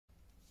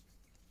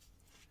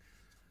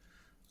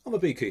I'm a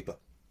beekeeper.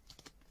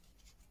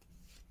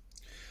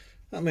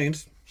 That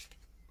means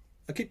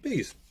I keep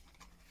bees.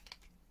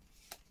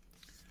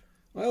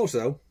 I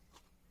also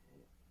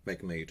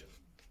make mead.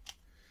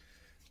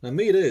 Now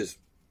mead is,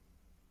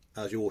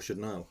 as you all should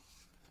know,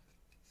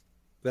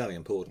 very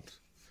important.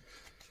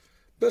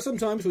 But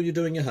sometimes when you're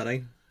doing your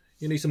honey,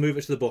 you need to move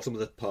it to the bottom of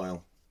the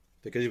pile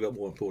because you've got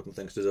more important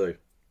things to do.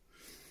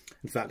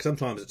 In fact,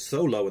 sometimes it's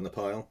so low in the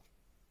pile,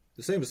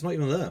 it seems it's not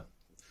even there.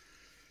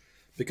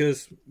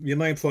 Because your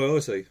main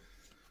priority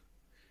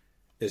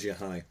is your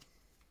honey.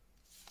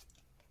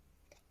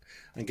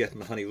 And getting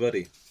the honey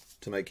ready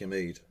to make your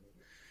mead.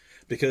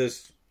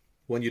 Because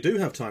when you do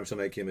have time to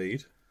make your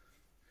mead,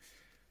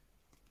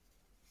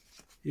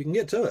 you can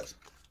get to it.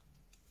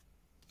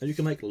 And you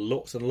can make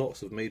lots and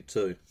lots of mead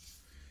too.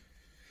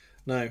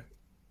 Now,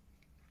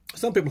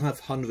 some people have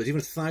hundreds,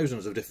 even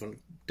thousands of different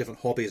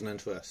hobbies and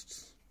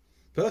interests.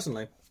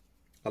 Personally,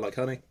 I like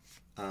honey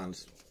and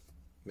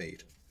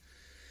mead.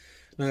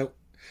 Now,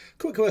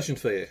 quick question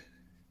for you.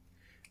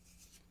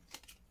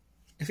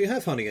 If you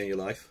have honey in your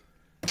life,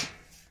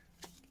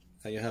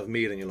 and you have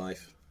mead in your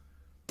life,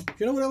 do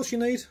you know what else you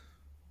need?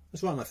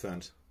 That's right, my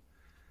friend.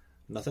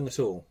 Nothing at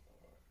all.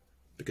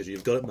 Because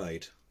you've got it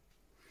made.